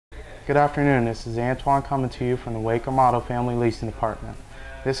Good afternoon, this is Antoine coming to you from the Waikem Auto Family Leasing Department.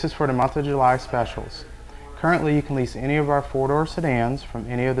 This is for the month of July specials. Currently you can lease any of our 4-door sedans from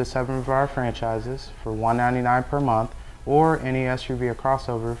any of the 7 of our franchises for $199 per month, or any SUV or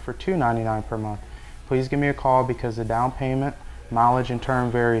crossover for $299 per month. Please give me a call because the down payment, mileage, and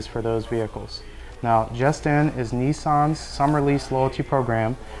term varies for those vehicles. Now, just in is Nissan's Summer Lease Loyalty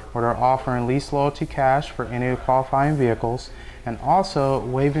Program, where they're offering lease loyalty cash for any of the qualifying vehicles, and also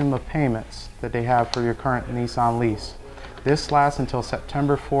waiving of payments that they have for your current Nissan lease. This lasts until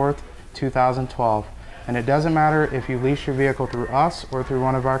September 4th, 2012, and it doesn't matter if you lease your vehicle through us or through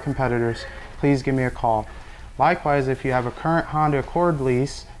one of our competitors. Please give me a call. Likewise, if you have a current Honda Accord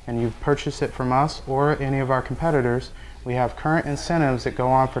lease and you've purchased it from us or any of our competitors, we have current incentives that go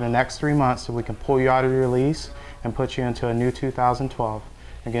on for the next 3 months so we can pull you out of your lease and put you into a new 2012.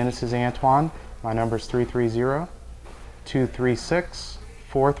 Again, this is Antoine. My number is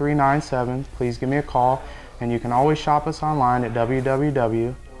 330-236-4397. Please give me a call, and you can always shop us online at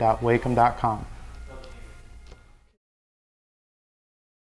www.waikem.com.